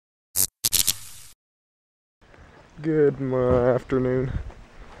Good afternoon.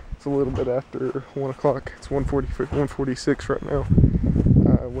 It's a little bit after 1 o'clock. It's 1:46 right now.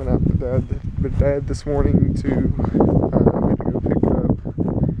 I went out with Dad this morning to go pick up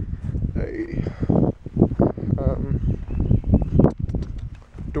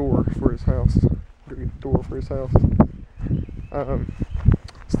a door for his house.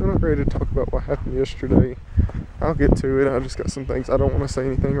 Still not ready to talk about what happened yesterday. I'll get to it. I just got some things. I don't want to say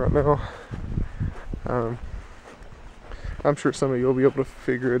anything right now. I'm sure some of you will be able to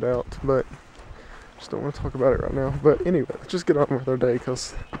figure it out, but just don't want to talk about it right now. But anyway, let's just get on with our day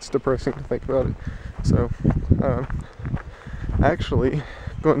because it's depressing to think about it. So, actually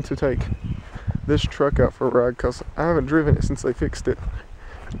going to take this truck out for a ride because I haven't driven it since they fixed it.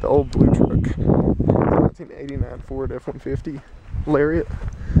 The old blue truck. It's a 1989 Ford F-150 Lariat,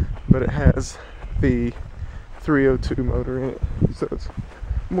 but it has the 302 motor in it, so it's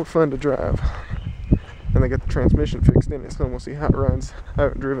more fun to drive. And they got the transmission fixed in it, so we'll see how it runs. I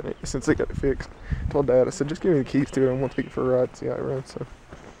haven't driven it since they got it fixed. I told Dad, I said, just give me the keys to it, I'm going to take it for a ride and see how it runs. So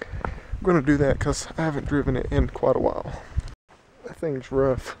I'm going to do that because I haven't driven it in quite a while. That thing's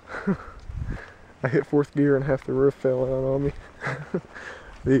rough. I hit fourth gear and half the roof fell out on me.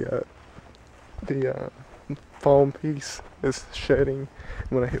 The foam piece is shedding.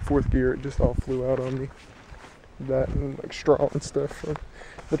 When I hit fourth gear, it just all flew out on me. That and like straw and stuff from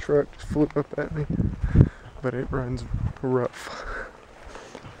the truck just flew up at me. But it runs rough.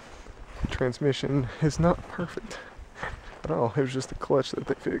 Transmission is not perfect at all. It was just a clutch that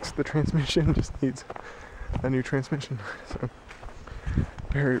they fixed. The transmission just needs a new transmission. So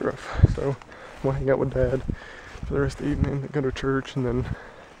very rough. So I'm gonna hang out with Dad for the rest of the evening, go to church, and then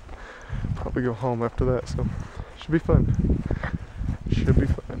probably go home after that. So should be fun. Should be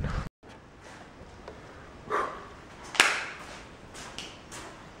fun.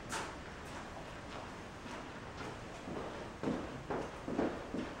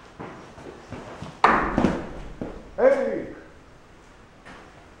 Hey!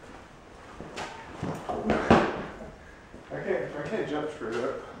 I can't jump straight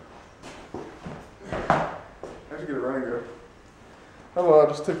up. I have to get a running go. Oh well, I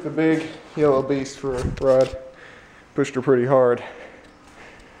just took the big yellow beast for a ride. Pushed her pretty hard.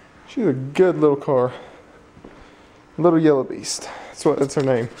 She's a good little car. Little yellow beast. That's her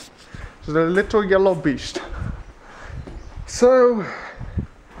name. She's a little yellow beast. So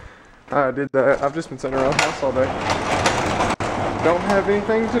I did that. I've just been sitting around the house all day. Don't have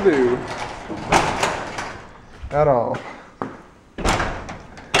anything to do at all.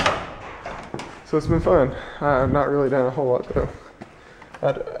 So it's been fun. I've not really done a whole lot though.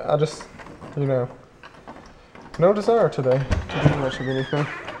 I just, no desire today to do much of anything.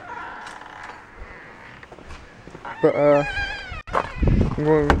 But I'm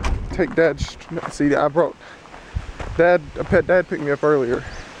going to take Dad's. See, Dad picked me up earlier,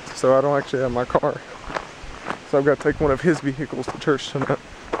 so I don't actually have my car. So I've got to take one of his vehicles to church tonight.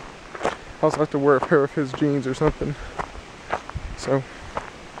 I also have to wear a pair of his jeans or something. So,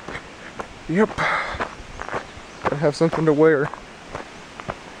 yep, gotta have something to wear.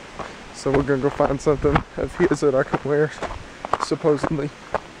 So we're gonna go find something of his that I can wear, supposedly.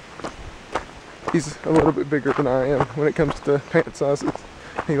 He's a little bit bigger than I am when it comes to pant sizes.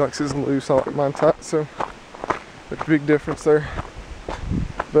 He likes his loose, I like mine tight, so there's a big difference there.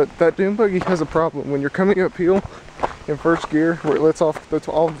 But that dune buggy has a problem. When you're coming uphill in first gear, where it lets off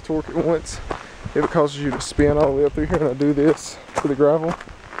all the torque at once, if it causes you to spin all the way up through here, and I do this to the gravel,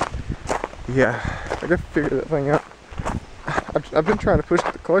 yeah, I gotta figure that thing out. I've been trying to push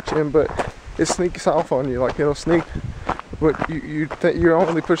the clutch in, but it sneaks off on you. Like it'll sneak, but you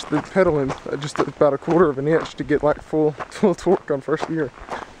only push the pedal in just about 1/4 of an inch to get like full torque on first gear,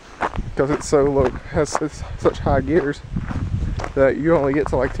 because it's so low, has such high gears that you only get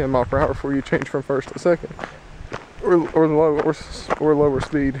to like 10 miles per hour before you change from first to second, or lower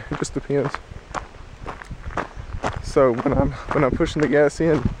speed. It just depends. So when I'm pushing the gas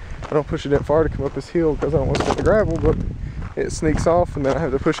in, I don't push it in far to come up this hill because I don't want to spin the gravel, but it sneaks off, and then I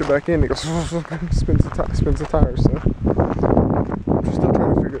have to push it back in. It goes spins the tires. So I'm just still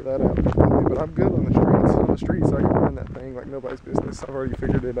trying to figure that out. But I'm good on the streets. On the streets, I can run that thing like nobody's business. I've already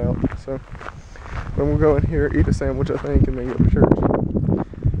figured it out. So then we'll go in here, eat a sandwich, I think, and then go to church.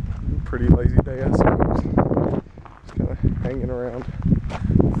 Pretty lazy day, I suppose. Just kind of hanging around,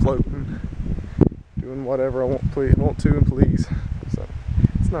 floating, doing whatever I want to and please. So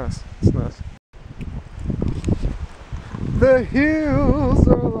it's nice. It's nice. The hills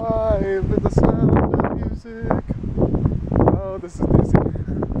are alive with the sound of music. Oh, this is dizzy.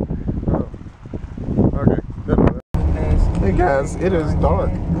 Oh, okay. Guys, it is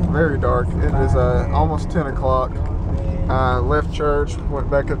dark, very dark. It is almost 10 o'clock. Left church, went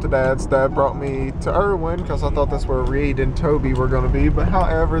back up to Dad's. Dad brought me to Irwin because I thought that's where Reed and Toby were going to be, but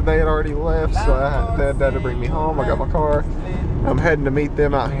however, they had already left, so Dad had to bring me home. I got my car. I'm heading to meet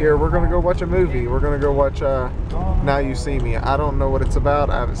them out here. We're going to go watch a movie. We're going to go watch Now You See Me. I don't know what it's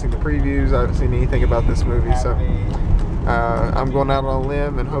about. I haven't seen the previews. I haven't seen anything about this movie, so I'm going out on a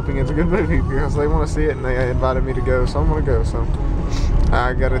limb and hoping it's a good movie because they want to see it and they invited me to go, so I'm going to go. So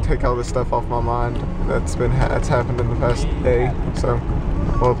I got to take all this stuff off my mind that's happened in the past day,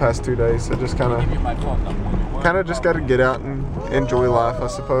 well, the past 2 days. So just kind of just got to get out and enjoy life, I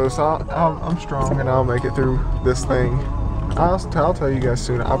suppose. I'm strong and I'll make it through this thing. I'll tell you guys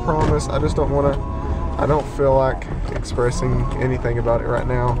soon, I promise. I just don't want to, I don't feel like expressing anything about it right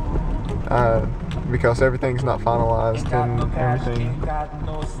now because everything's not finalized and everything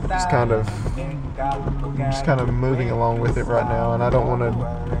just kind of moving along with it right now, and I don't want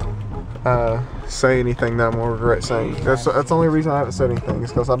to say anything that I'm gonna regret saying. That's the only reason I haven't said anything, is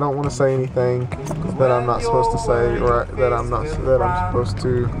because I don't want to say anything that I'm not supposed to say, or that I'm supposed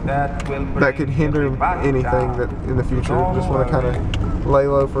to, that could hinder anything that in the future. Just want to kind of lay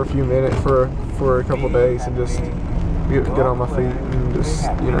low for a few minutes, for a couple days, and just get on my feet and just,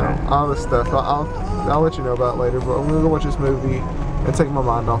 you know, all this stuff. I'll let you know about it later, but I'm gonna go watch this movie and take my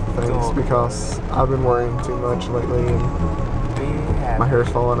mind off of things because I've been worrying too much lately and my hair's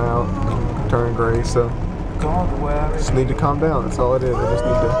falling out and turning gray, so just need to calm down. That's all it is. I just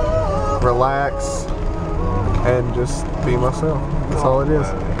need to relax and just be myself. That's all it is.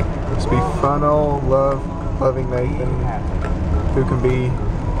 Just be fun old loving Nathan, who can be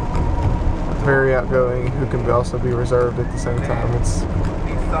very outgoing, who can also be reserved at the same time.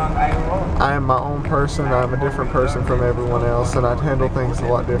 I am my own person. I'm a different person from everyone else, and I'd handle things a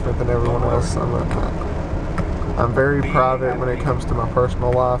lot different than everyone else. I'm very private when it comes to my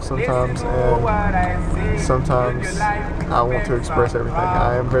personal life sometimes, and sometimes I want to express everything.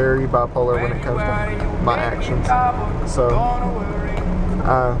 I am very bipolar when it comes to my actions. So,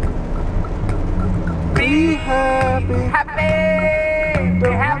 be happy, be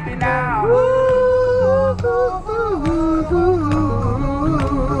happy now.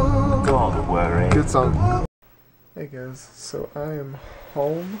 Don't worry. Good song. Hey guys, so I am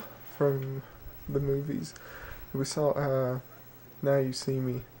home from the movies. We saw Now You See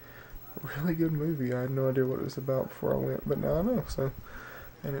Me. Really good movie. I had no idea what it was about before I went, but now I know. So,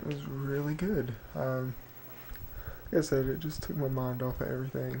 and it was really good. Like I said, it just took my mind off of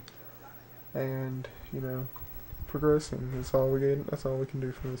everything, and you know, progressing. That's all we can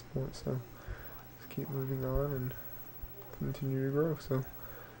do from this point. So, just keep moving on and continue to grow. So,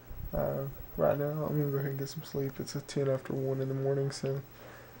 right now I'm gonna go ahead and get some sleep. It's 10 after 1 in the morning, so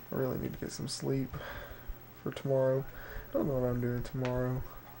I really need to get some sleep for tomorrow. Don't know what I'm doing tomorrow.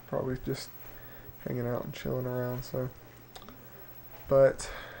 Probably just hanging out and chilling around. So,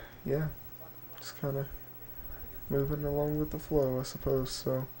 but yeah, just kind of moving along with the flow, I suppose.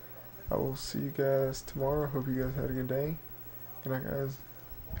 So, I will see you guys tomorrow. Hope you guys had a good day. Good night, guys.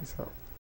 Peace out.